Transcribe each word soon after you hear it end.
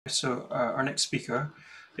So our next speaker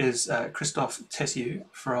is Christophe Thessieu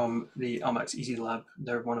from the Almax-EasyLab.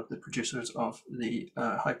 They're one of the producers of the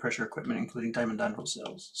high pressure equipment, including diamond anvil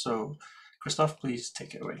cells. So Christophe, please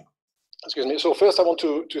take it away. Excuse me. So first I want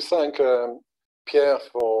to thank Pierre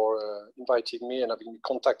for inviting me and having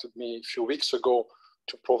contacted me a few weeks ago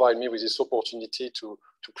to provide me with this opportunity to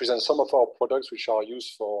present some of our products which are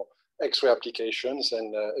used for X-ray applications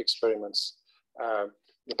and experiments.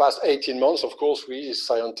 The past 18 months, of course, we as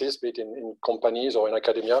scientists, be it in companies or in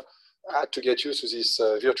academia, had to get used to these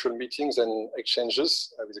virtual meetings and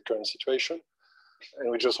exchanges with the current situation.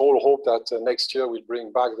 And we just all hope that next year we'll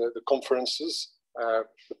bring back the conferences,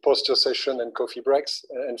 the poster session and coffee breaks,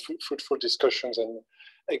 and fruitful discussions and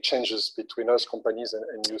exchanges between us, companies,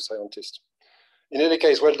 and new scientists. In any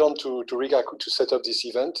case, well done to Rigaku to set up this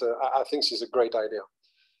event. I think this is a great idea.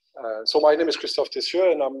 So my name is Christophe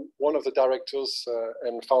Thessieu, and I'm one of the directors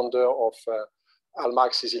and founder of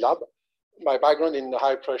Almax-EasyLab. My background in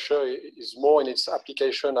high pressure is more in its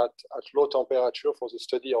application at low temperature for the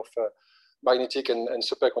study of magnetic and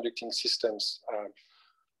superconducting systems,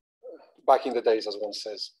 back in the days, as one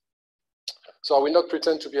says. So I will not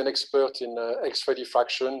pretend to be an expert in X-ray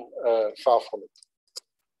diffraction, far from it.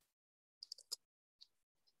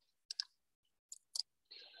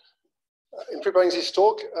 In preparing this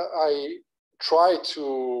talk, I try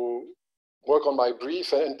to work on my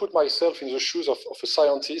brief and put myself in the shoes of a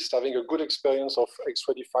scientist having a good experience of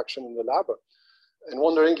X-ray diffraction in the lab and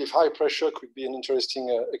wondering if high pressure could be an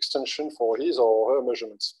interesting extension for his or her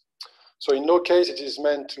measurements. So in no case it is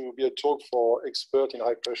meant to be a talk for expert in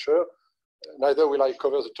high pressure. Neither will I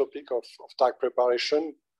cover the topic of tag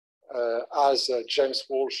preparation as James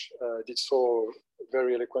Walsh did so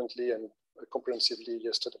very eloquently and comprehensively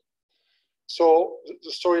yesterday. So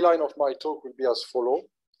the storyline of my talk will be as follows.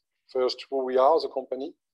 First, who we are as a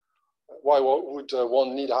company. Why would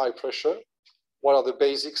one need high pressure? What are the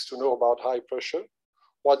basics to know about high pressure?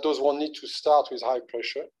 What does one need to start with high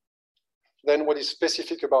pressure? Then what is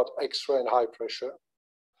specific about X-ray and high pressure?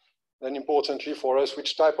 Then importantly for us,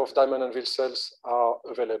 which type of diamond anvil cells are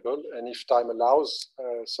available, and if time allows,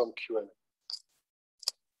 some Q&A.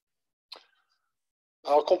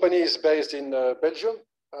 Our company is based in Belgium.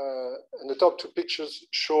 And the top two pictures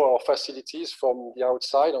show our facilities from the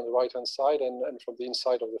outside on the right-hand side and from the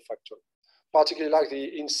inside of the factory. Particularly like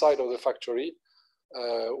the inside of the factory,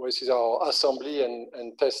 which is our assembly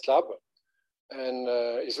and test lab. And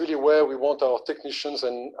it's really where we want our technicians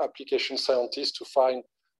and application scientists to find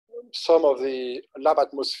some of the lab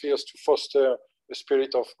atmospheres to foster a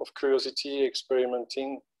spirit of curiosity,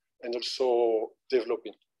 experimenting, and also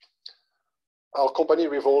developing. Our company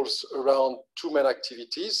revolves around two main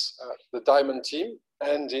activities, the diamond team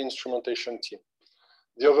and the instrumentation team.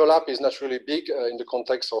 The overlap is naturally big in the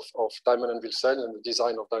context of diamond anvil cells and the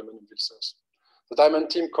design of diamond anvil cells. The diamond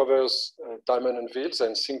team covers diamond anvils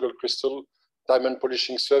and single crystal diamond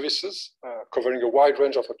polishing services, covering a wide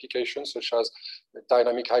range of applications such as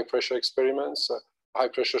dynamic high pressure experiments, high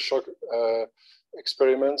pressure shock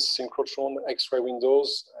experiments, synchrotron, X-ray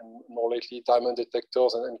windows, and more lately diamond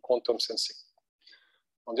detectors and quantum sensing.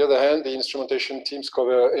 On the other hand, the instrumentation teams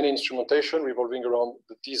cover any instrumentation revolving around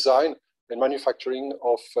the design and manufacturing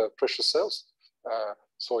of pressure cells.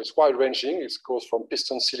 So it's wide-ranging. It goes from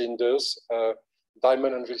piston cylinders,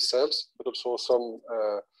 diamond anvil cells, but also some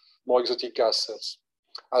more exotic gas cells,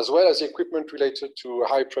 as well as equipment related to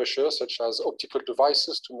high pressure, such as optical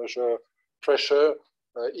devices to measure pressure,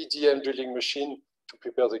 EDM drilling machine to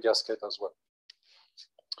prepare the gasket as well.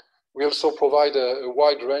 We also provide a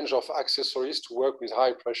wide range of accessories to work with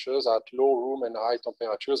high pressures at low room and high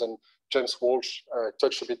temperatures, and James Walsh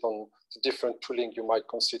touched a bit on the different tooling you might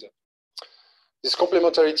consider. This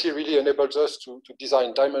complementarity really enables us to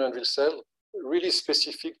design diamond anvil cell really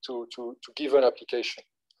specific to given application.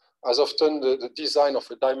 As often, the design of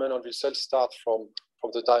a diamond anvil cell starts from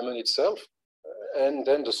the diamond itself, and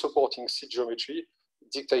then the supporting seat geometry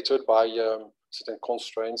dictated by certain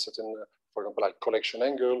constraints, certain for example, like collection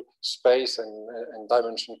angle, space, and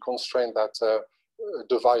dimension constraint that a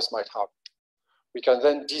device might have. We can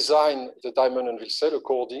then design the diamond anvil cell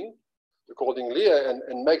accordingly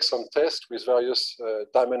and make some tests with various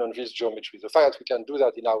diamond anvil geometry. The fact that we can do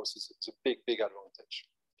that in-house is a big advantage.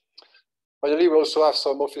 Finally, we also have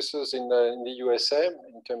some offices in the USA,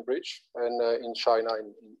 in Cambridge, and in China,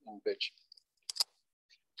 in Beijing.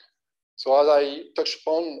 So as I touched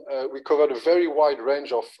upon, we covered a very wide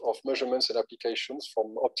range of measurements and applications,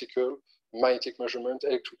 from optical, magnetic measurement,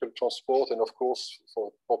 electrical transport, and of course,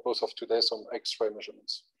 for the purpose of today, some X-ray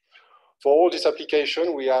measurements. For all this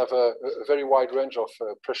application, we have a very wide range of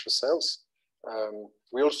pressure cells.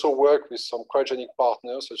 We also work with some cryogenic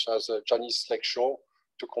partners, such as Janice Lakeshore,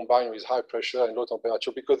 to combine with high pressure and low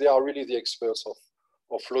temperature, because they are really the experts of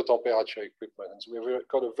low temperature equipment. And so we've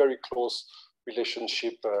got a very close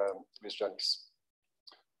relationship with Janice.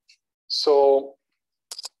 So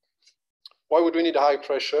why would we need high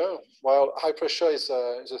pressure? Well, high pressure is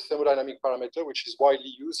a thermodynamic parameter which is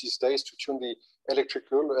widely used these days to tune the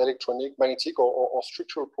electrical, electronic, magnetic, or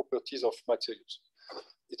structural properties of materials.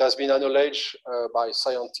 It has been acknowledged by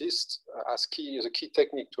scientists as a key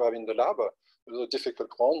technique to have in the lab. The difficult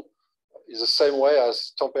one is the same way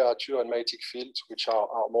as temperature and magnetic fields, which are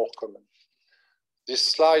more common.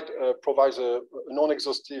 This slide provides a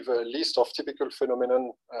non-exhaustive list of typical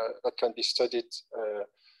phenomena that can be studied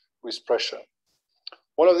with pressure.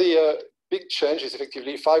 One of the big changes,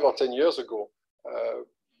 effectively 5 or 10 years ago,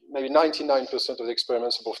 maybe 99% of the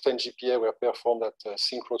experiments above 10 GPa were performed at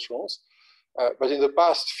synchrotrons. But in the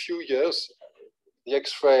past few years, the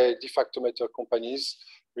X-ray diffractometer companies,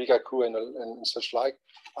 Rigaku and such like,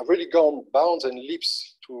 have really gone bounds and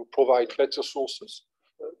leaps to provide better sources,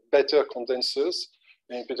 better condensers,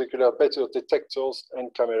 and in particular, better detectors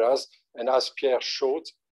and cameras, and as Pierre showed,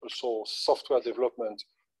 also software development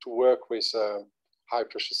to work with high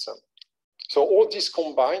pressure cell. So all this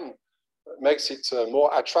combined makes it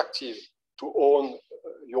more attractive to own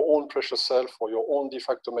your own pressure cell for your own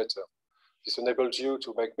diffractometer. This enables you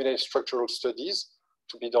to make many structural studies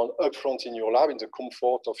to be done upfront in your lab in the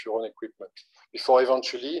comfort of your own equipment, before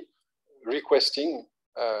eventually requesting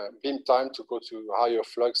beam time to go to higher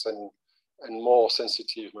flux and more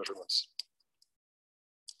sensitive measurements.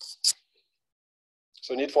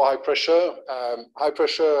 So need for high pressure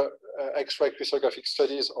X-ray crystallographic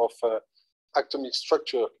studies of atomic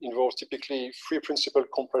structure involves typically 3 principal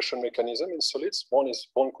compression mechanisms in solids. One is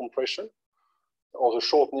bond compression, or the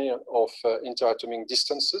shortening of interatomic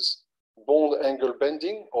distances, bond angle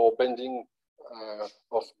bending, or bending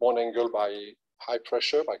of bond angle by high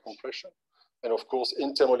pressure, by compression, and of course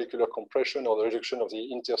intermolecular compression, or the reduction of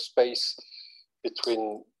the interspace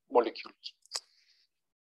between molecules.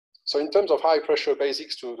 So in terms of high pressure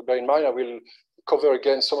basics to bear in mind, I will cover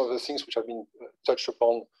again some of the things which have been touched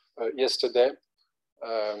upon yesterday,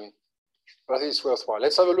 but I think it's worthwhile.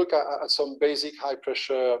 Let's have a look at some basic high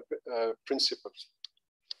pressure principles.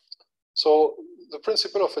 So the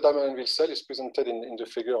principle of a diamond anvil cell is presented in the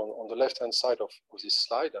figure on the left-hand side of this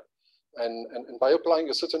slide. And by applying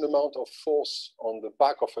a certain amount of force on the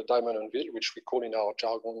back of a diamond anvil, which we call in our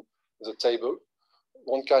jargon the table,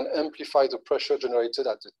 one can amplify the pressure generated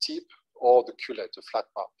at the tip or the cullet, the flat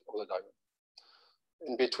part of the diamond.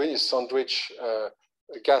 In between is sandwiched a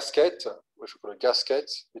gasket, which we call a gasket,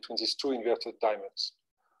 between these 2 inverted diamonds.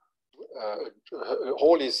 A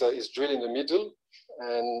hole is drilled in the middle,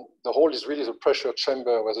 and the hole is really the pressure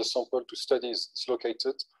chamber where the sample to study is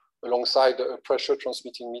located, alongside a pressure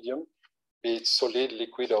transmitting medium, be it solid,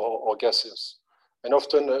 liquid, or gaseous. And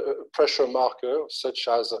often a pressure marker, such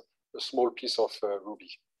as a small piece of ruby.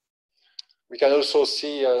 We can also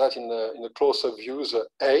see that in the close-up views,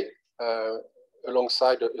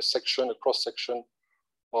 alongside a cross-section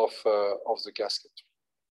of the gasket.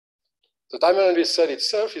 The diamond anvil cell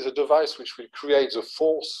itself is a device which will create the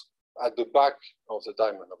force at the back of the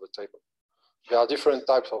diamond of the table. There are different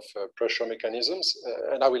types of pressure mechanisms,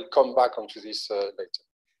 and I will come back onto this later.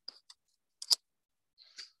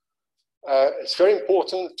 It's very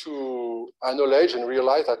important to acknowledge and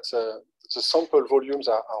realize that the sample volumes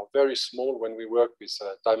are very small when we work with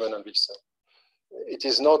diamond anvil cell. It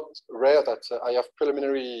is not rare that I have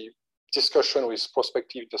preliminary discussion with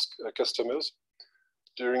prospective customers,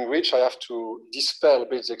 during which I have to dispel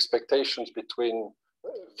bit expectations between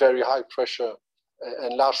very high pressure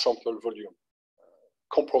and large sample volume.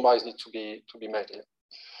 Compromise needs to be made here.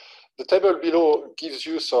 The table below gives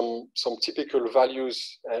you some typical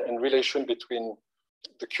values and relation between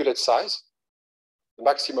the cullet size, the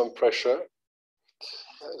maximum pressure,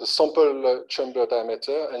 the sample chamber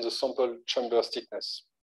diameter, and the sample chamber thickness.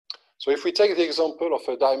 So if we take the example of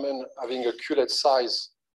a diamond having a cullet size,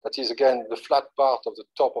 that is again the flat part of the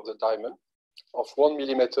top of the diamond, of 1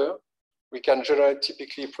 millimeter, we can generate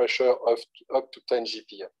typically pressure of up to 10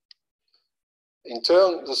 GPa. In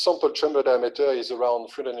turn, the sample chamber diameter is around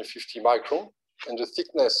 350 micron, and the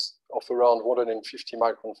thickness of around 150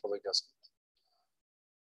 micron for the gasket.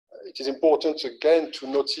 It is important again to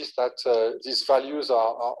notice that these values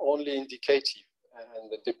are only indicative,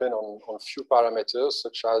 and they depend on few parameters,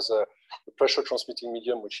 such as the pressure transmitting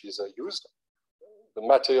medium which is used, the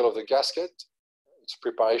material of the gasket, its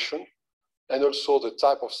preparation, and also the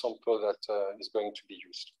type of sample that is going to be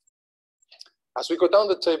used. As we go down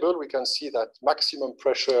the table, we can see that maximum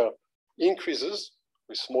pressure increases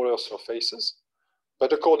with smaller surfaces.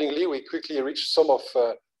 But accordingly, we quickly reached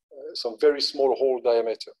some very small hole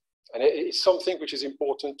diameter. And it's something which is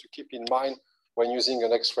important to keep in mind when using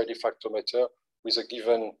an X-ray diffractometer with a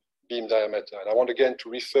given beam diameter. And I want again to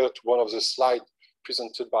refer to one of the slides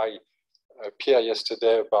presented by Pierre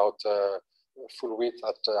yesterday about full width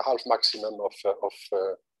at half maximum of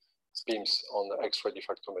beams on the X-ray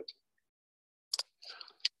diffractometer.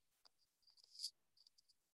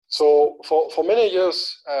 So for many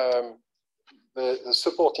years, the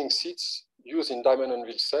supporting seats used in diamond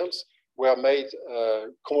anvil cells were made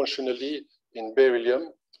conventionally in beryllium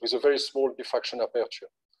with a very small diffraction aperture.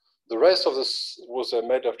 The rest of this was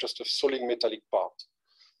made of just a solid metallic part.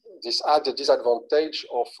 This had the disadvantage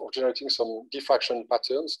of generating some diffraction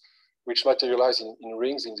patterns which materialize in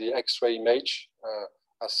rings in the X-ray image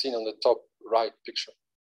as seen on the top right picture.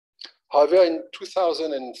 However, in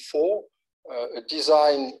 2004, a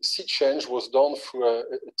design sea change was done through a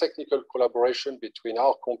technical collaboration between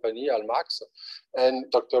our company, Almax,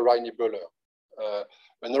 and Dr. Reini Böhler.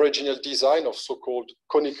 An original design of so-called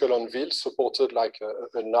conical anvil supported like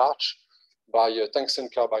an arch by a tungsten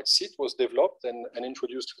carbide seat was developed and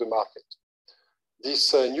introduced to the market.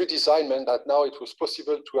 This new design meant that now it was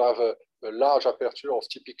possible to have a large aperture of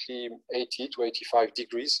typically 80 to 85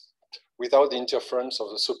 degrees without the interference of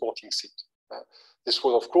the supporting seat. This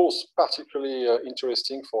was, of course, particularly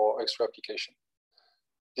interesting for X-ray application.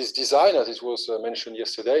 This design, as it was mentioned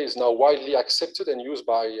yesterday, is now widely accepted and used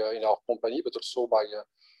by in our company, but also by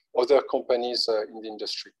other companies in the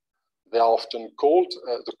industry. They are often called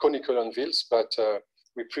the conical anvils, but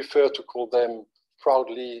we prefer to call them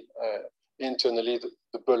proudly internally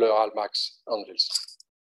the Böhler Almax anvils.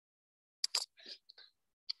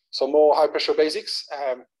 Some more high pressure basics.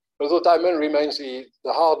 Although diamond remains the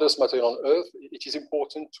hardest material on Earth, it is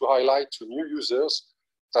important to highlight to new users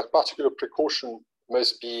that particular precaution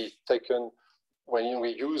must be taken when we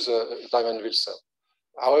use a diamond anvil cell.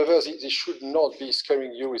 However, this should not be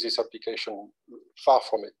scaring you with this application, far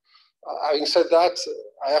from it. Having said that,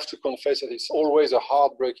 I have to confess that it's always a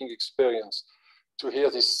heartbreaking experience to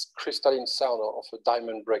hear this crystalline sound of a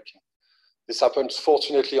diamond breaking. This happens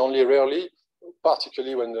fortunately only rarely,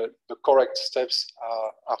 particularly when the correct steps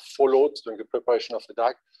are followed during the preparation of the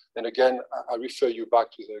DAG. And again, I refer you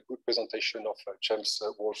back to the good presentation of James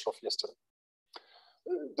Walshoff yesterday.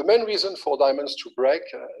 The main reason for diamonds to break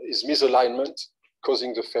is misalignment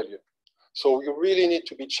causing the failure. So you really need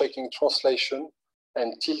to be checking translation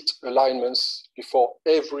and tilt alignments before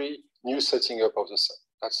every new setting up of the cell.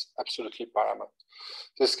 That's absolutely paramount.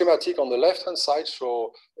 The schematic on the left-hand side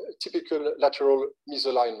shows typical lateral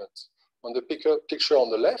misalignment. On the picture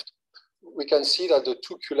on the left, we can see that the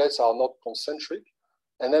two culettes are not concentric.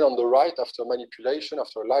 And then on the right, after manipulation,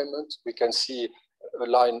 after alignment, we can see an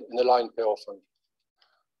aligned pair of anvils.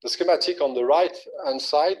 The schematic on the right-hand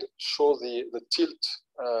side shows the tilt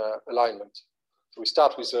alignment. So we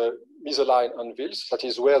start with misaligned anvils. That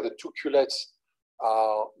is where the two culettes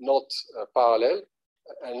are not parallel.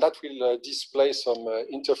 And that will display some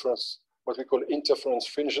interference, what we call interference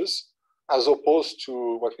fringes, as opposed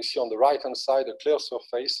to what we see on the right-hand side, a clear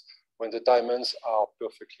surface when the diamonds are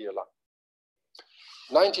perfectly aligned.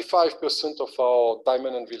 95% of our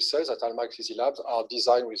diamond anvil cells at Almax-EasyLab are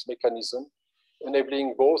designed with mechanism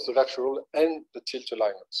enabling both the lateral and the tilt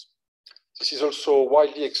alignments. This is also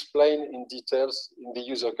widely explained in details in the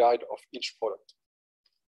user guide of each product.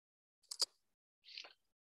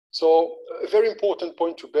 So a very important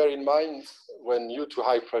point to bear in mind when new to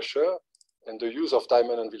high pressure and the use of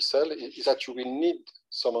diamond anvil cell is that you will need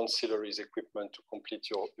some ancillaries equipment to complete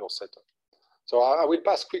your setup. So I will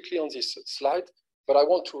pass quickly on this slide, but I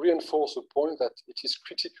want to reinforce the point that it is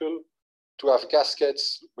critical to have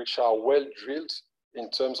gaskets which are well drilled in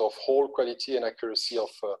terms of hole quality and accuracy of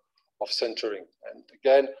centering. And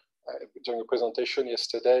again, during the presentation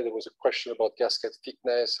yesterday, there was a question about gasket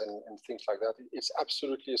thickness and things like that. It's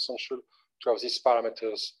absolutely essential to have these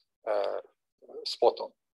parameters spot on.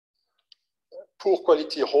 Poor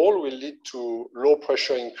quality hole will lead to low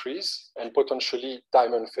pressure increase and potentially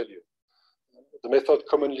diamond failure. The method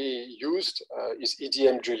commonly used is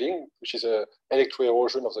EDM drilling, which is an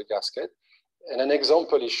electroerosion of the gasket. And an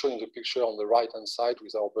example is shown in the picture on the right-hand side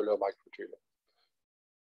with our Böhler microdriller.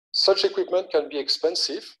 Such equipment can be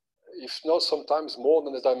expensive, if not sometimes more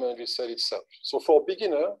than the diamond anvil cell itself. So for a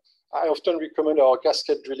beginner, I often recommend our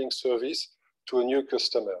gasket drilling service to a new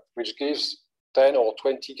customer, which gives 10 or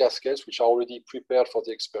 20 gaskets which are already prepared for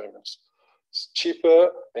the experiments. It's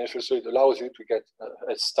cheaper, and also it allows you to get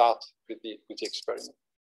a start with the experiment.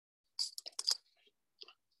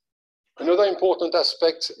 Another important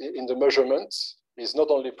aspect in the measurements is not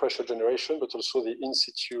only pressure generation, but also the in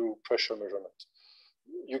situ pressure measurement.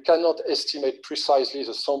 You cannot estimate precisely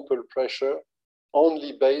the sample pressure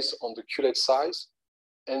only based on the cullet size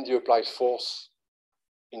and the applied force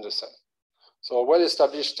in the cell. So a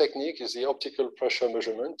well-established technique is the optical pressure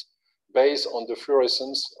measurement based on the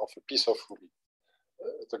fluorescence of a piece of ruby.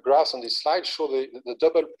 The graphs on this slide show the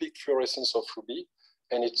double peak fluorescence of ruby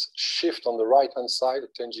and its shift on the right-hand side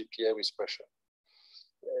at 10 GPa with pressure.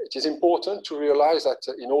 It is important to realize that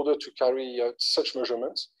in order to carry out such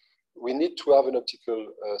measurements, we need to have an optical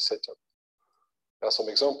setup. There are some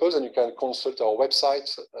examples, and you can consult our website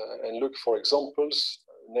and look for examples,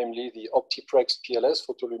 namely the OptiPrex PLS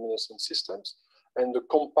photoluminescent systems and the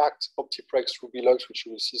compact OptiPrex Ruby Lux, which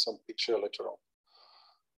you will see some picture later on.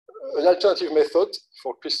 An alternative method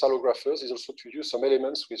for crystallographers is also to use some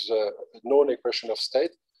elements with a known equation of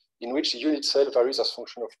state in which the unit cell varies as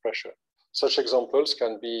function of pressure. Such examples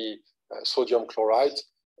can be sodium chloride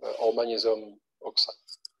or magnesium oxide.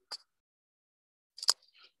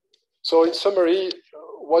 So in summary,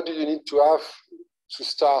 what do you need to have to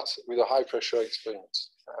start with a high pressure experiment?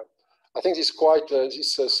 I think this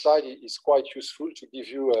slide is quite useful to give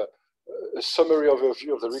you a summary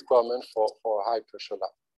overview of the requirement for a high pressure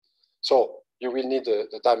lab. So you will need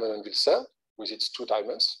the diamond anvil cell with its 2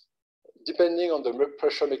 diamonds. Depending on the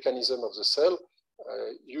pressure mechanism of the cell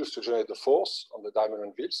used to generate the force on the diamond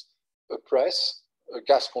anvils, a press, a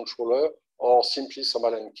gas controller, or simply some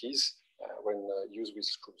Allen keys when used with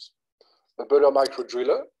screws. A Böhler micro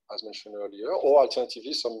driller, as mentioned earlier, or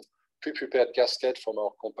alternatively some pre-prepared gasket from our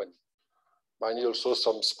company. Might need also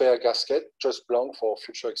some spare gasket, just blank for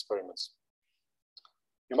future experiments.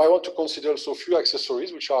 You might want to consider also a few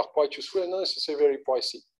accessories which are quite useful and not necessarily very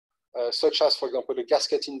pricey, such as, for example, a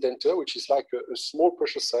gasket indenter, which is like a small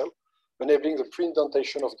pressure cell, enabling the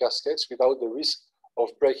pre-indentation of gaskets without the risk of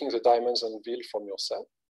breaking the diamonds anvil from your cell.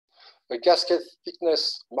 A gasket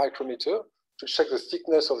thickness micrometer to check the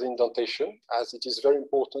thickness of the indentation, as it is very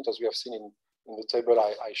important, as we have seen in the table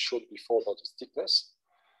I showed before about the thickness.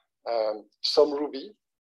 Some ruby,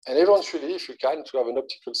 and eventually, if you can, to have an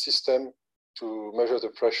optical system to measure the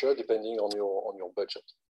pressure depending on your budget.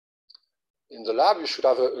 In the lab, you should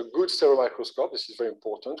have a good stereo microscope. This is very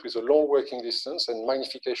important, with a long working distance and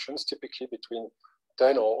magnifications typically between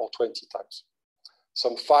 10 or 20 times.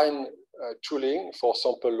 Some fine tooling for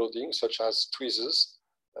sample loading, such as tweezers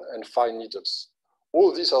and fine needles.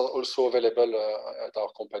 All these are also available at our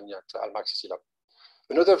company at Almax-EasyLab.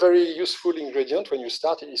 Another very useful ingredient when you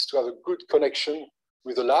start is to have a good connection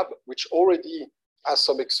with the lab, which already has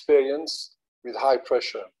some experience with high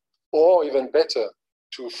pressure, or even better,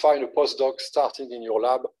 to find a postdoc starting in your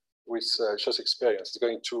lab with just experience. It's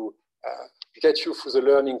going to get you through the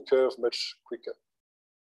learning curve much quicker.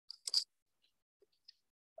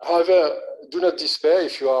 However, do not despair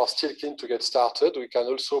if you are still keen to get started. We can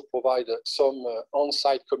also provide some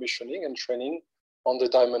on-site commissioning and training on the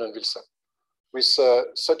diamond anvil cell. With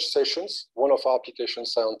such sessions, one of our application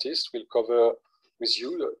scientists will cover with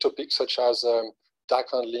you topics such as DAC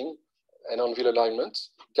handling and anvil alignment,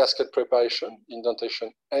 gasket preparation,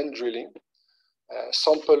 indentation and drilling,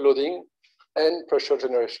 sample loading, and pressure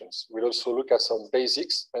generations. We'll also look at some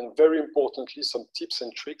basics and, very importantly, some tips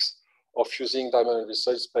and tricks of using diamond anvil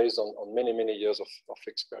cells based on many, many years of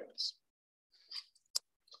experience.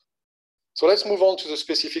 So let's move on to the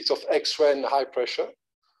specifics of X-ray and high pressure.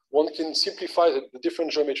 One can simplify the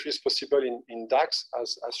different geometries possible in DACs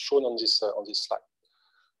as shown on this slide.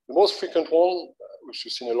 The most frequent one, which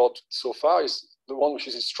we've seen a lot so far, is the one which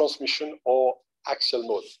is its transmission or axial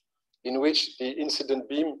mode, in which the incident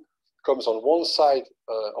beam comes on one side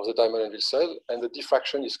of the diamond anvil cell and the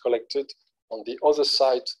diffraction is collected on the other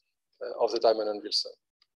side of the diamond anvil cell.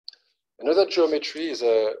 Another geometry is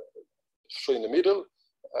shown in the middle,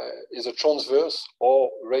 is a transverse or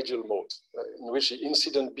radial mode, in which the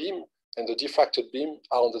incident beam and the diffracted beam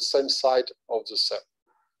are on the same side of the cell.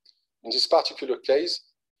 In this particular case,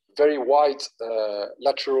 very wide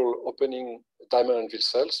lateral opening diamond anvil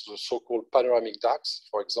cells, the so-called panoramic DACs,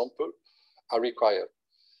 for example, are required.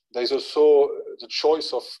 There is also the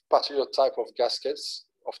choice of particular type of gaskets,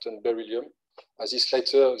 often beryllium, as this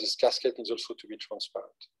gasket needs also to be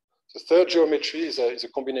transparent. The third geometry is a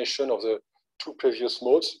combination of the 2 previous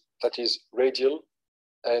modes, that is radial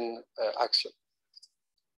and axial.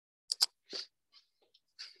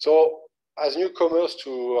 So as newcomers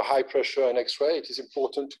to high pressure and X-ray, it is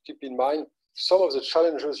important to keep in mind some of the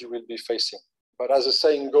challenges you will be facing. But as the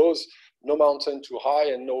saying goes, no mountain too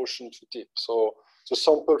high and no ocean too deep. So the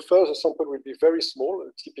sample will be very small,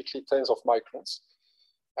 typically tens of microns.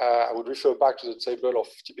 I would refer back to the table of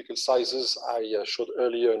typical sizes I showed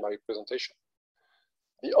earlier in my presentation.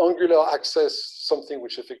 The angular access, something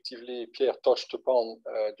which effectively Pierre touched upon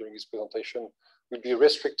during his presentation, will be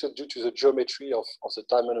restricted due to the geometry of the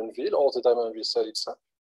diamond anvil or the diamond anvil cell itself.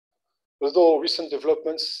 Although recent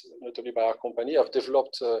developments, notably by our company, have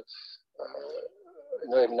developed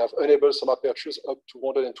and have enabled some apertures up to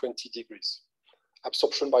 120 degrees.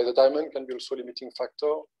 Absorption by the diamond can be also a limiting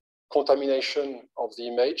factor. Contamination of the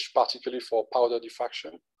image, particularly for powder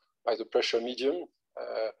diffraction by the pressure medium.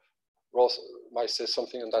 Ross might say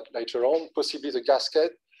something on that later on. Possibly the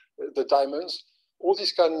gasket, the diamonds. All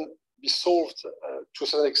this can be solved to a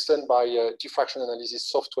certain extent by diffraction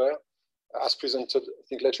analysis software, as presented, I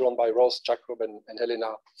think, later on by Ross, Jacob, and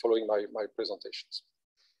Helena following my presentations.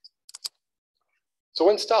 So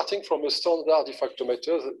when starting from a standard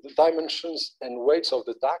diffractometer, the dimensions and weights of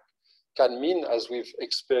the DAC can mean, as we've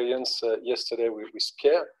experienced yesterday with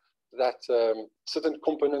Pierre, that certain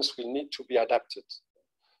components will need to be adapted.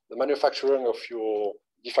 The manufacturer of your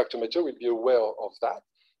diffractometer will be aware of that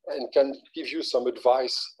and can give you some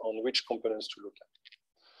advice on which components to look at.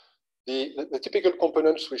 The typical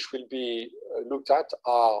components which will be looked at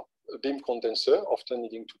are a beam condenser, often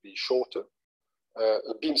needing to be shorter,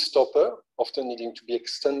 a beam stopper, often needing to be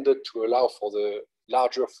extended to allow for the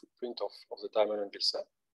larger footprint of the diamond anvil cell,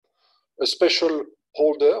 a special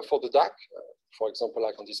holder for the DAC, for example,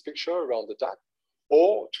 like on this picture, around the DAC,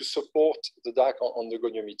 or to support the DAC on the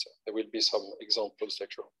goniometer. There will be some examples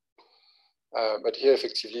later on. But here,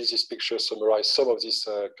 effectively, this picture summarizes some of these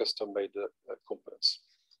custom-made components.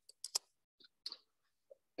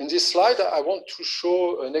 In this slide, I want to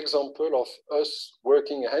show an example of us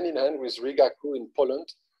working hand in hand with Rigaku in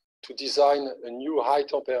Poland to design a new high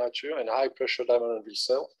temperature and high pressure diamond anvil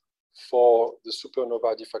cell for the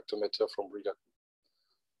supernova diffractometer from Rigaku.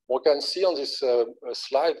 One can see on this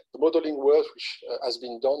slide the modeling work which has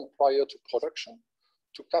been done prior to production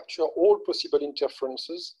to capture all possible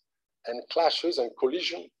interferences and clashes and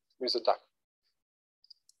collision with the DAC.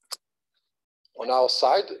 On our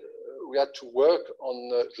side, we had to work on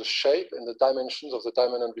the shape and the dimensions of the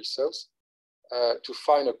diamond anvil cells to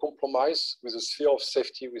find a compromise with a sphere of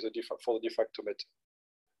safety with for the diffractometer.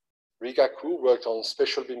 Rigaku worked on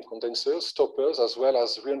special beam condensers, stoppers, as well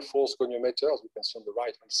as reinforced goniometer, as we can see on the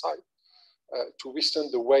right-hand side, to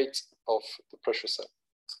withstand the weight of the pressure cell.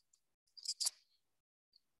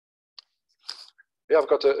 Here I've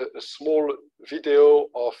got a small video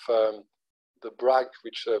of the brag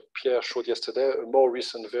which Pierre showed yesterday, a more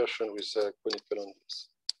recent version with conical anvils.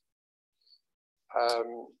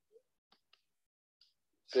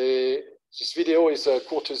 This video is a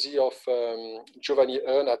courtesy of Giovanni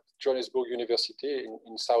Earn at Johannesburg University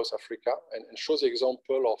in South Africa, and shows the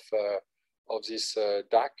example of this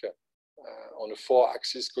DAC on a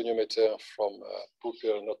 4-axis goniometer from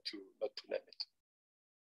Booker, not to name it.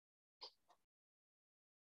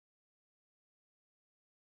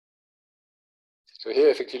 So here,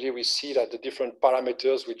 effectively, we see that the different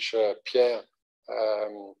parameters which Pierre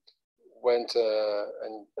went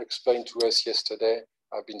and explained to us yesterday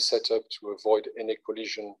have been set up to avoid any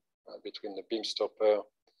collision between the beam stopper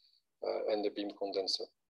and the beam condenser.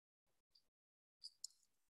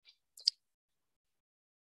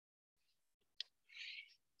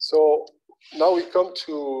 So now we come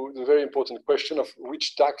to the very important question of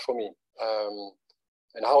which DAC for me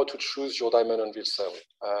and how to choose your diamond anvil cell.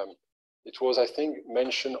 It was, I think,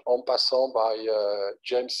 mentioned en passant by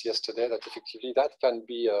James yesterday that effectively that can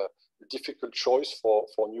be a difficult choice for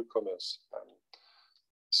newcomers.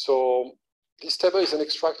 So this table is an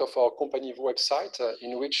extract of our company website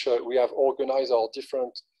in which we have organized our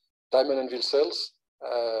different diamond anvil cells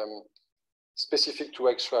specific to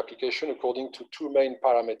X-ray application according to 2 main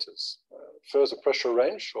parameters. First, the pressure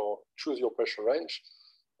range, or choose your pressure range,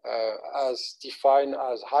 as defined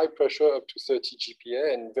as high pressure up to 30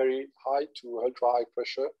 GPa and very high to ultra high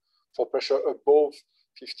pressure for pressure above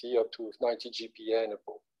 50 up to 90 GPa and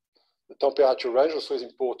above. The temperature range also is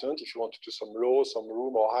important if you want to do some low, some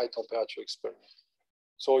room or high temperature experiment.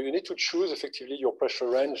 So you need to choose effectively your pressure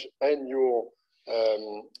range and your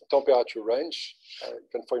temperature range. You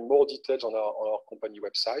can find more details on our company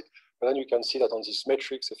website, but then you can see that on this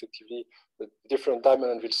matrix, effectively, the different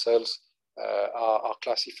diamond anvil cells are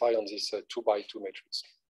classified on this 2x2 matrix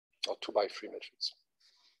or 2x3 matrix.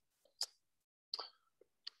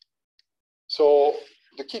 So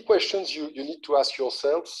the key questions you need to ask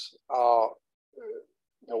yourselves are,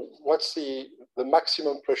 what's the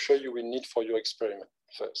maximum pressure you will need for your experiment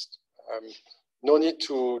first? No need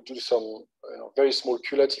to do some very small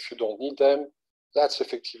culettes if you don't need them. That's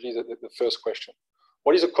effectively the first question.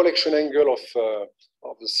 What is the collection angle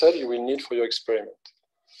of the cell you will need for your experiment?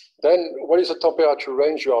 Then what is the temperature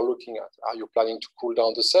range you are looking at? Are you planning to cool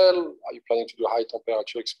down the cell? Are you planning to do a high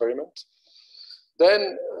temperature experiment?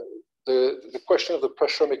 Then the question of the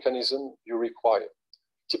pressure mechanism you require.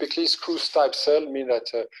 Typically, screws type cell mean that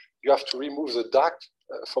you have to remove the DAC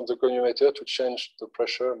from the goniometer to change the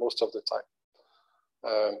pressure most of the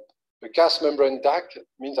time. The gas membrane DAC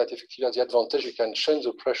means that if you have the advantage, you can change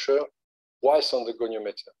the pressure whilst on the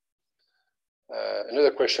goniometer.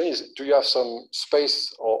 Another question is, do you have some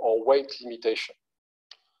space or weight limitation?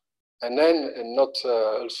 And then, and not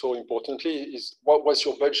also importantly, is what's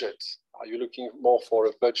your budget? Are you looking more for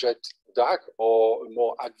a budget DAC or a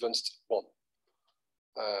more advanced one?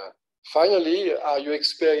 Finally, are you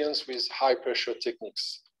experienced with high pressure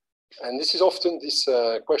techniques? And this is often this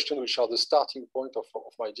question which are the starting point of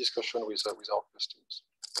my discussion with our customers.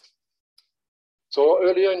 So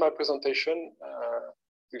earlier in my presentation,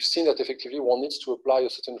 we've seen that effectively one needs to apply a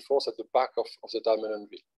certain force at the back of the diamond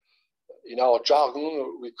anvil. In our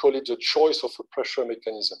jargon, we call it the choice of a pressure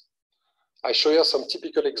mechanism. I show you some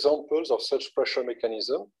typical examples of such pressure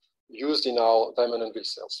mechanism used in our diamond anvil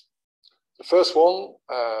cells. The first one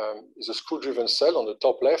is a screw-driven cell on the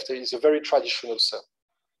top left. It is a very traditional cell.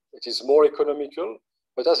 It is more economical,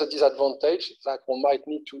 but has a disadvantage that one might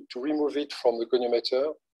need to remove it from the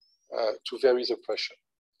goniometer to vary the pressure.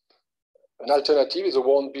 An alternative is the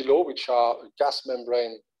one below, which are a gas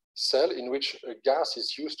membrane cell in which a gas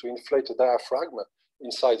is used to inflate a diaphragm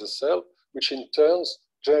inside the cell, which in turn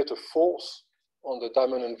generates a force on the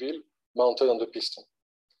diamond anvil mounted on the piston.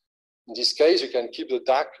 In this case, you can keep the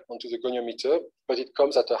DAC onto the goniometer, but it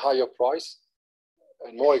comes at a higher price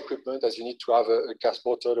and more equipment, as you need to have a gas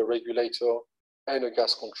bottle, a regulator, and a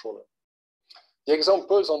gas controller. The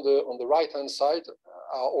examples on the right-hand side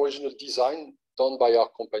are original design done by our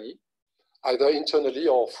company, either internally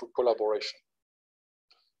or through collaboration.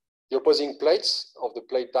 The opposing plates of the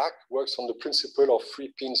plate DAC works on the principle of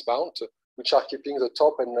 3 pins mount, which are keeping the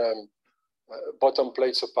top and bottom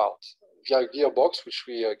plates apart. Via a gearbox, which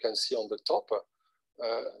we can see on the top,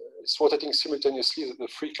 it's rotating simultaneously the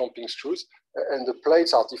 3 clamping screws, and the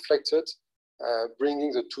plates are deflected,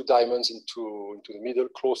 bringing the 2 diamonds into the middle,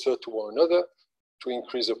 closer to one another to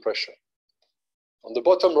increase the pressure. On the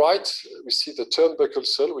bottom right, we see the turnbuckle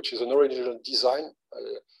cell, which is an original design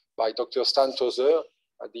by Dr. Stan Tozer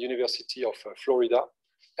at the University of Florida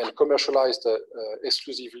and commercialized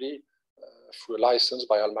exclusively through a license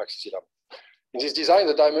by Almax-EasyLab. In this design,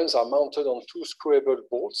 the diamonds are mounted on 2 screwable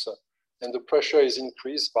bolts, and the pressure is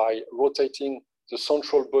increased by rotating the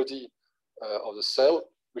central body of the cell,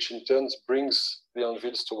 which in turn brings the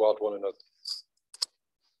anvils toward one another.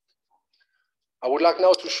 I would like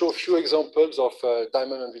now to show a few examples of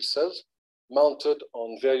diamond anvil cells mounted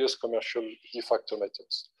on various commercial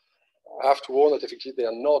diffractometers. I have to warn that effectively they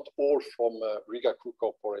are not all from Rigaku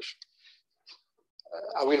Corporation.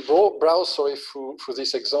 I will browse through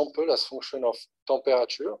this example as function of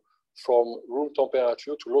temperature, from room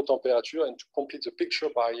temperature to low temperature, and to complete the picture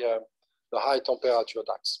by the high temperature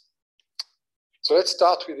DACs. So let's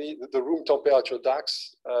start with the room temperature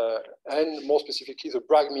DACs, and more specifically the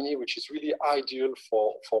Bragg Mini, which is really ideal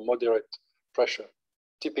for moderate pressure,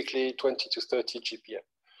 typically 20 to 30 GPM.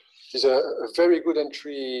 It is a very good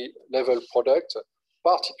entry-level product,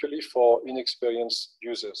 particularly for inexperienced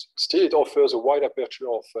users. Still, it offers a wide aperture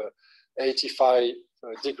of 85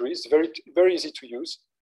 degrees, very easy to use,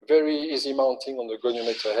 very easy mounting on the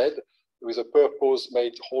goniometer head with a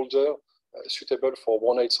purpose-made holder suitable for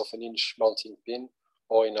 1/8 of an inch mounting pin,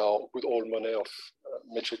 or in our good old money of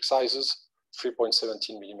metric sizes,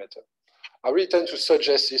 3.17 millimeter. I really tend to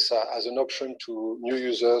suggest this as an option to new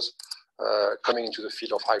users coming into the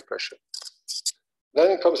field of high pressure.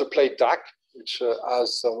 Then comes a plate DAC, which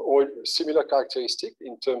has some similar characteristic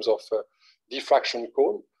in terms of diffraction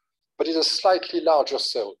cone, but is a slightly larger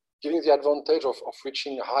cell, giving the advantage of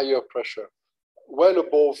reaching higher pressure, well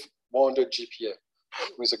above 100 GPa,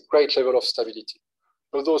 with a great level of stability.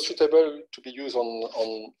 Although suitable to be used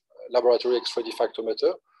on laboratory X-ray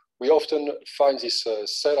diffractometer, we often find this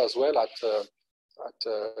cell as well at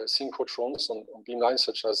synchrotrons on beamlines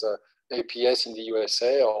such as APS in the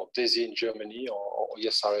USA, or DESY in Germany, or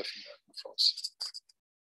ESRF in France.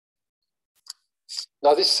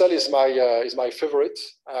 Now this cell is my favorite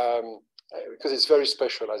because it's very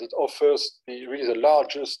special, as it offers really the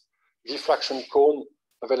largest diffraction cone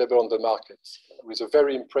available on the market, with a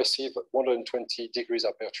very impressive 120 degrees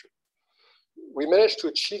aperture. We managed to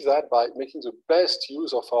achieve that by making the best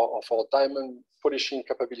use of our diamond polishing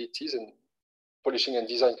capabilities and polishing and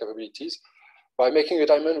design capabilities, by making a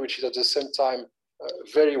diamond which is at the same time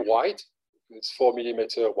very wide, it's 4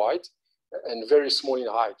 millimeter wide, and very small in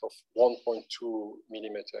height of 1.2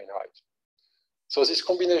 millimeter in height. So this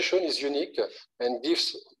combination is unique and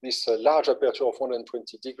gives this large aperture of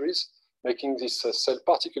 120 degrees, making this cell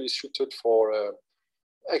particularly suited for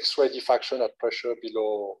X-ray diffraction at pressure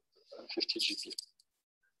below 50 GPa.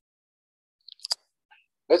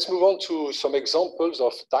 Let's move on to some examples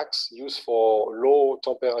of DACs used for low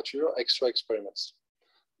temperature X-ray experiments.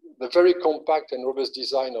 The very compact and robust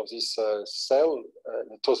design of this cell,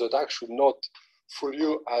 the Thessieu DAC, should not fool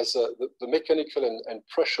you, as the mechanical and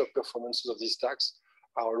pressure performances of these DACs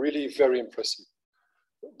are really very impressive.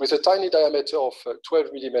 With a tiny diameter of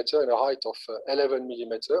 12 millimeter and a height of 11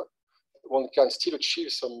 millimeter, one can still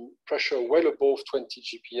achieve some pressure well above 20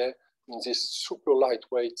 GPa in this super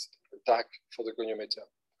lightweight DAC for the goniometer.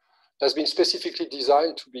 It has been specifically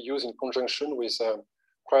designed to be used in conjunction with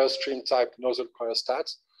cryostream type nozzle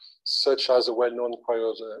cryostats, such as the well-known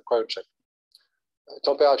cryojet.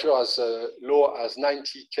 Temperature as low as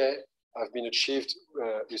 90 K have been achieved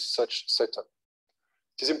with such setup.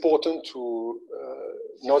 It is important to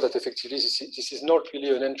know that effectively this is not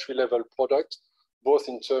really an entry-level product, both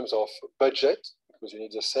in terms of budget, because you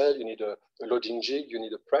need a cell, you need a loading jig, you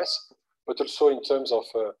need a press, but also in terms of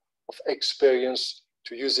experience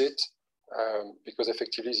to use it, because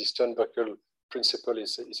effectively this turnbuckle principle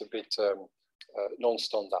is a bit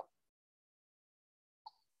non-standard.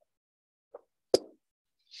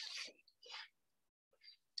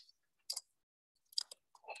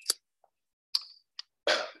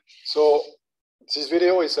 So this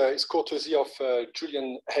video is courtesy of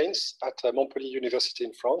Julian Haynes at Montpellier University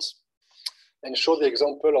in France, and show the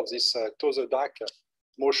example of this Thessieu DAC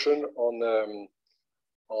motion on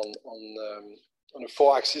a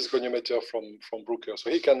 4-axis goniometer from Bruker. So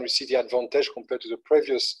here can we see the advantage compared to the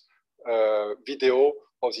previous video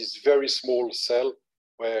of this very small cell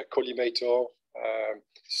where collimator,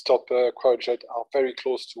 stopper, cryojet are very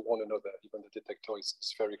close to one another. Even the detector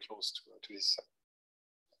is very close to this cell.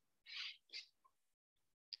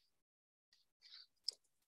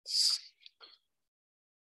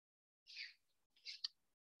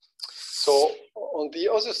 So on the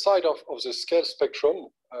other side of the scale spectrum,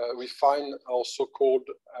 we find our so-called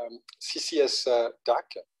CCS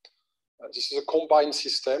DAC. This is a combined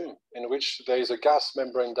system in which there is a gas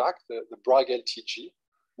membrane DAC, the Bragg LTG,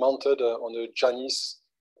 mounted on a Janis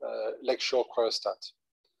Lakeshore cryostat.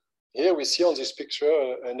 Here we see on this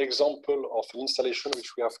picture an example of an installation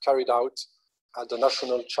which we have carried out at the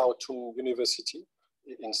National Chao Tung University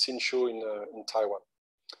in Hsinchu in Taiwan.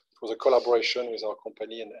 It was a collaboration with our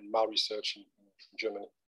company and Ma Research in Germany.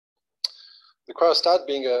 The cryostat,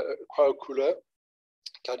 being a cryocooler,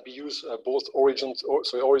 can be used both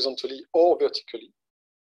horizontally or vertically.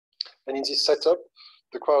 And in this setup,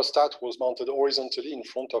 the cryostat was mounted horizontally in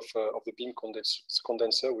front of the beam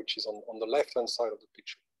condenser, which is on the left-hand side of the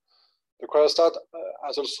picture. The cryostat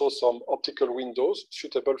has also some optical windows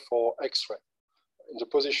suitable for X-ray. In the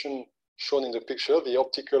position shown in the picture, the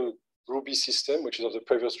optical Ruby system, which is of the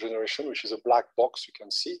previous generation, which is a black box you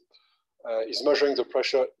can see, is measuring the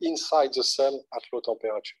pressure inside the cell at low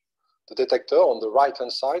temperature. The detector on the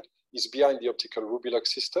right-hand side is behind the optical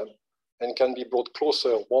Ruby-Lux system and can be brought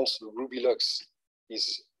closer once the Ruby-Lux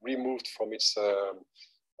is removed from its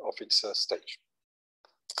stage.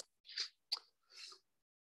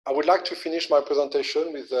 I would like to finish my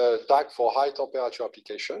presentation with a DAC for high temperature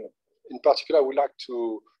application. In particular, I would like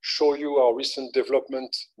to show you our recent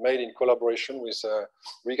development made in collaboration with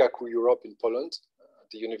Rigaku Europe in Poland,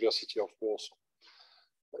 the University of Warsaw.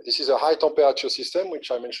 This is a high temperature system, which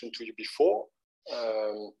I mentioned to you before,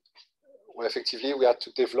 where effectively we had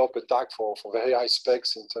to develop a DAC for very high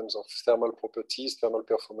specs in terms of thermal properties, thermal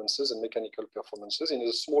performances, and mechanical performances in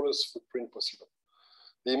the smallest footprint possible.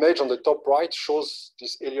 The image on the top right shows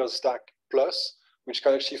this Helios DAC Plus, which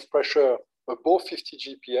can achieve pressure above 50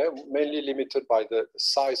 GPa, mainly limited by the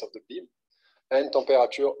size of the beam, and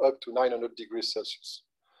temperature up to 900 degrees Celsius.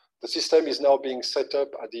 The system is now being set up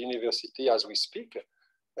at the university as we speak,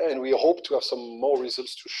 and we hope to have some more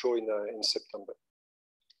results to show in September.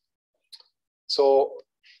 So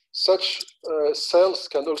such cells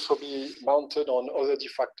can also be mounted on other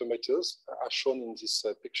diffractometers, as shown in these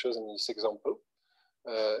pictures in this example.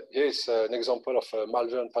 Here is an example of a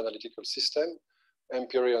Malvern analytical system,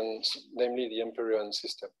 Empyrean, namely the Empyrean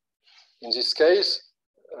system. In this case,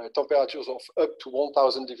 temperatures of up to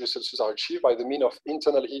 1000 degrees Celsius are achieved by the means of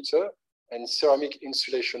internal heater and ceramic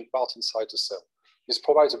insulation part inside the cell. This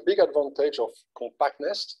provides a big advantage of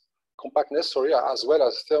compactness, as well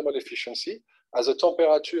as thermal efficiency, as the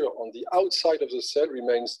temperature on the outside of the cell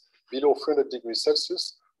remains below 300 degrees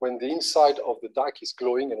Celsius when the inside of the DAC is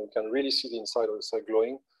glowing, and we can really see the inside of the cell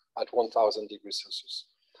glowing at 1000 degrees Celsius.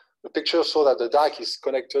 The picture shows that the DAC is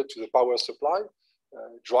connected to the power supply,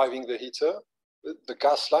 driving the heater, the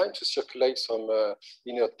gas line to circulate some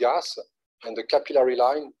inert gas, and the capillary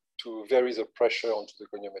line to vary the pressure onto the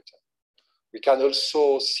goniometer. We can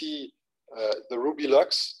also see the Ruby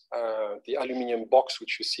Lux, the aluminum box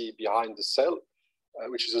which you see behind the cell,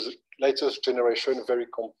 which is the latest generation, very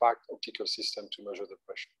compact optical system to measure the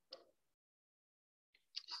pressure.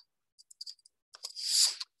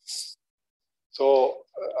 So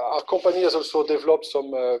our company has also developed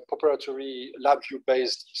some proprietary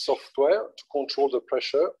LabVIEW-based software to control the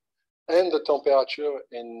pressure and the temperature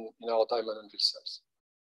in our diamond anvil cells.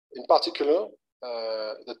 In particular,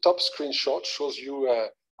 the top screenshot shows you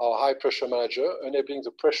our high pressure manager, enabling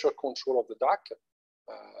the pressure control of the DAC,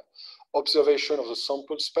 observation of the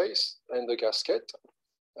sample space and the gasket,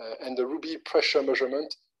 and the Ruby pressure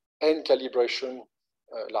measurement and calibration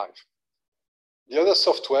live. The other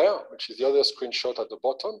software, which is the other screenshot at the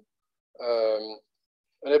bottom,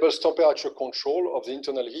 enables temperature control of the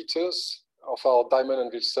internal heaters of our diamond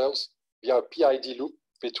anvil cells via a PID loop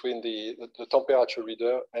between the temperature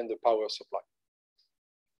reader and the power supply.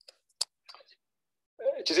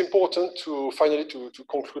 It is important to finally to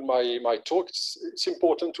conclude my talk. It's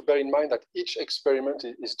important to bear in mind that each experiment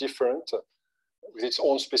is different with its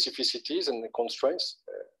own specificities and constraints.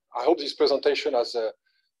 I hope this presentation has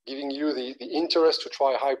given you the interest to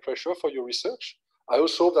try high pressure for your research. I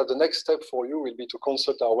also hope that the next step for you will be to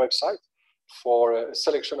consult our website for a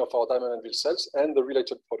selection of our diamond anvil cells and the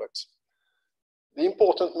related products. The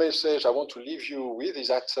important message I want to leave you with is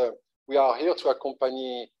that we are here to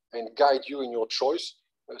accompany and guide you in your choice,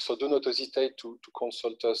 so do not hesitate to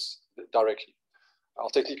consult us directly. Our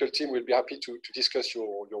technical team will be happy to discuss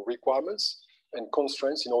your requirements and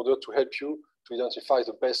constraints in order to help you to identify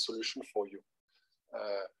the best solution for you.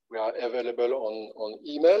 We are available on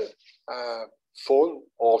email, phone,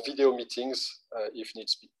 or video meetings if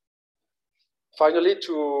needs be. Finally,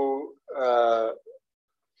 to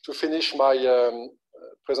finish my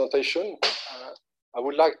presentation, I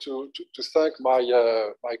would like to thank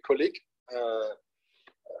my colleague,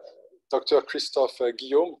 Dr. Christophe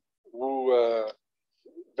Guillaume, who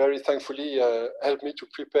very thankfully helped me to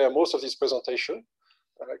prepare most of this presentation.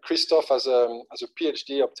 Christophe has a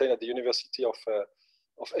PhD obtained at the University of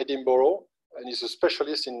Edinburgh, and is a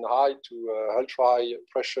specialist in high to ultra high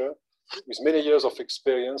pressure, with many years of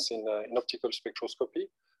experience in optical spectroscopy,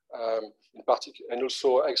 in particular, and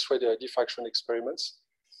also X-ray diffraction experiments,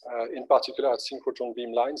 in particular at synchrotron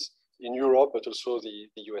beam lines in Europe, but also the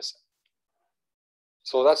USA.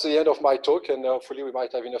 So that's the end of my talk, and hopefully we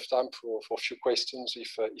might have enough time for a few questions,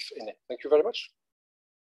 if any. Thank you very much.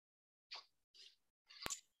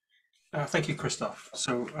 Thank you, Christophe.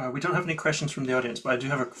 So we don't have any questions from the audience, but I do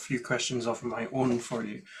have a few questions of my own for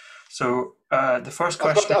you. So the first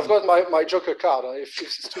question... I've got my joker card. If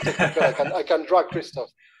it's too technical, I can drag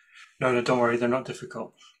Christophe. No, don't worry, they're not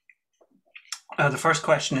difficult. The first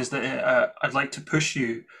question is that I'd like to push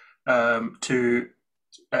you to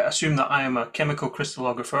assume that I am a chemical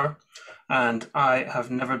crystallographer and I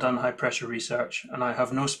have never done high pressure research and I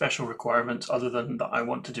have no special requirements other than that I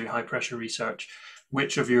want to do high pressure research.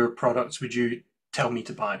 Which of your products would you tell me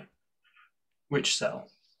to buy? Which cell?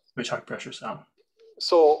 Which high pressure cell?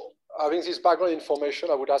 So having this background information,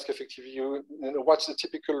 I would ask effectively what's the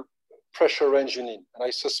typical pressure range you need? And I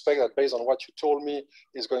suspect that based on what you told me,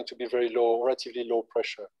 is going to be very low, relatively low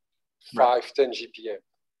pressure, 5-10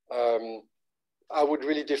 GPa. I would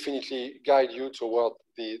really definitely guide you toward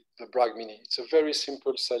the Bragg Mini. It's a very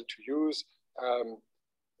simple cell to use.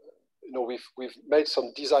 We've made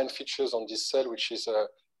some design features on this cell, which is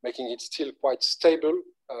making it still quite stable,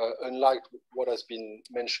 unlike what has been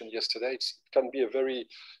mentioned yesterday. It can be a very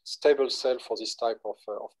stable cell for this type of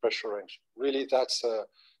pressure range. Really,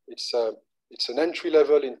 it's an entry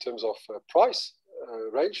level in terms of price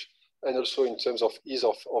range, and also in terms of ease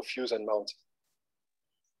of use and mounting.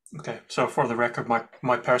 Okay, so for the record,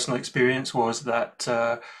 my personal experience was that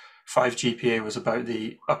 5 GPa was about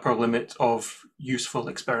the upper limit of useful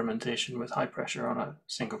experimentation with high pressure on a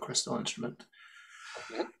single crystal instrument.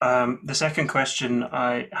 Mm-hmm. The second question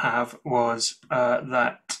I have was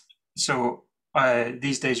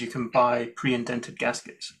these days you can buy pre-indented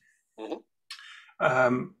gaskets.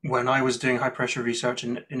 Mm-hmm. When I was doing high pressure research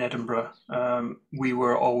in Edinburgh, we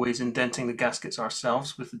were always indenting the gaskets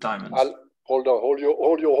ourselves with the diamonds. Hold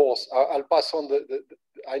your horse. I'll pass on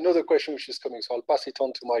I know the question which is coming, so I'll pass it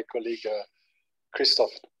on to my colleague,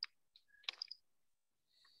 Christophe.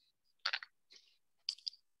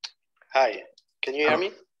 Hi, can you hear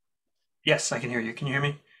me? Yes, I can hear you. Can you hear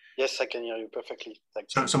me? Yes, I can hear you perfectly.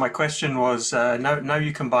 Thanks. So my question was, now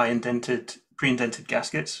you can buy pre-indented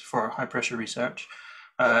gaskets for high pressure research.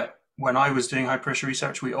 When I was doing high pressure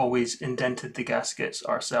research, we always indented the gaskets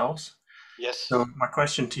ourselves. Yes. So my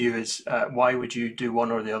question to you is, why would you do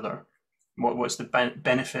one or the other? What's the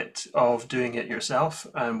benefit of doing it yourself,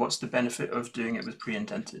 and what's the benefit of doing it with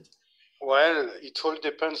pre-indented? Well, it all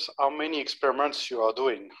depends how many experiments you are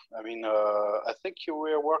doing. I mean, I think you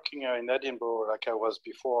were working in Edinburgh like I was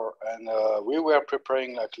before, and we were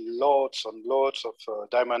preparing like lots and lots of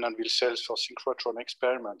diamond anvil cells for synchrotron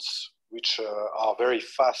experiments, which are very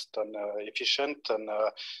fast and efficient, and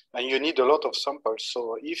you need a lot of samples.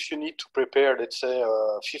 So if you need to prepare, let's say,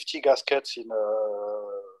 50 gaskets in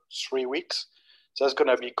 3 weeks, that's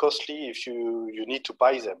going to be costly if you need to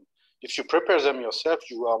buy them. If you prepare them yourself,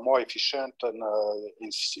 you are more efficient and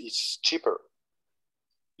it's cheaper.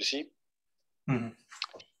 You see? Mm-hmm.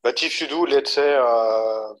 But if you do, let's say,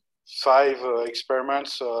 5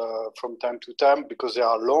 experiments from time to time, because they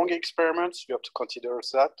are long experiments, you have to consider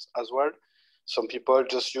that as well. Some people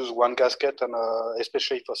just use one gasket, and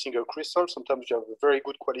especially for single crystal, sometimes you have a very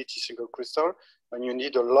good quality single crystal, and you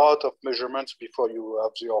need a lot of measurements before you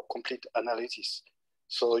have your complete analysis.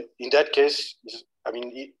 So in that case, I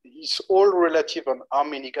mean, it's all relative on how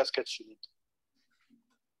many gaskets you need.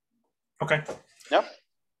 Okay. Yeah.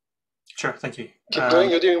 Sure. Thank you. Keep going.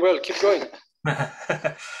 You're doing well. Keep going.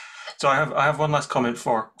 So I have one last comment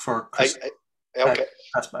for Chris. Okay.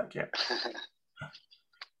 Pass back. Yeah.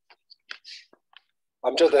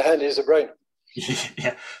 I'm just the hand. He's the brain.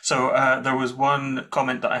 Yeah. So there was one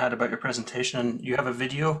comment that I had about your presentation. You have a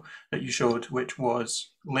video that you showed which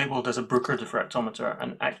was labeled as a Bruker diffractometer,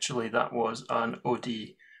 and actually that was an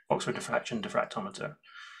OD, Oxford diffraction diffractometer.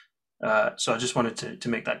 So I just wanted to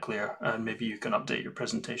make that clear, and maybe you can update your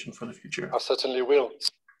presentation for the future. I certainly will.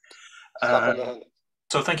 Slap on the hand.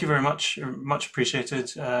 So thank you very much. Much appreciated.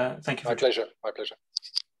 Thank you. My pleasure. My pleasure.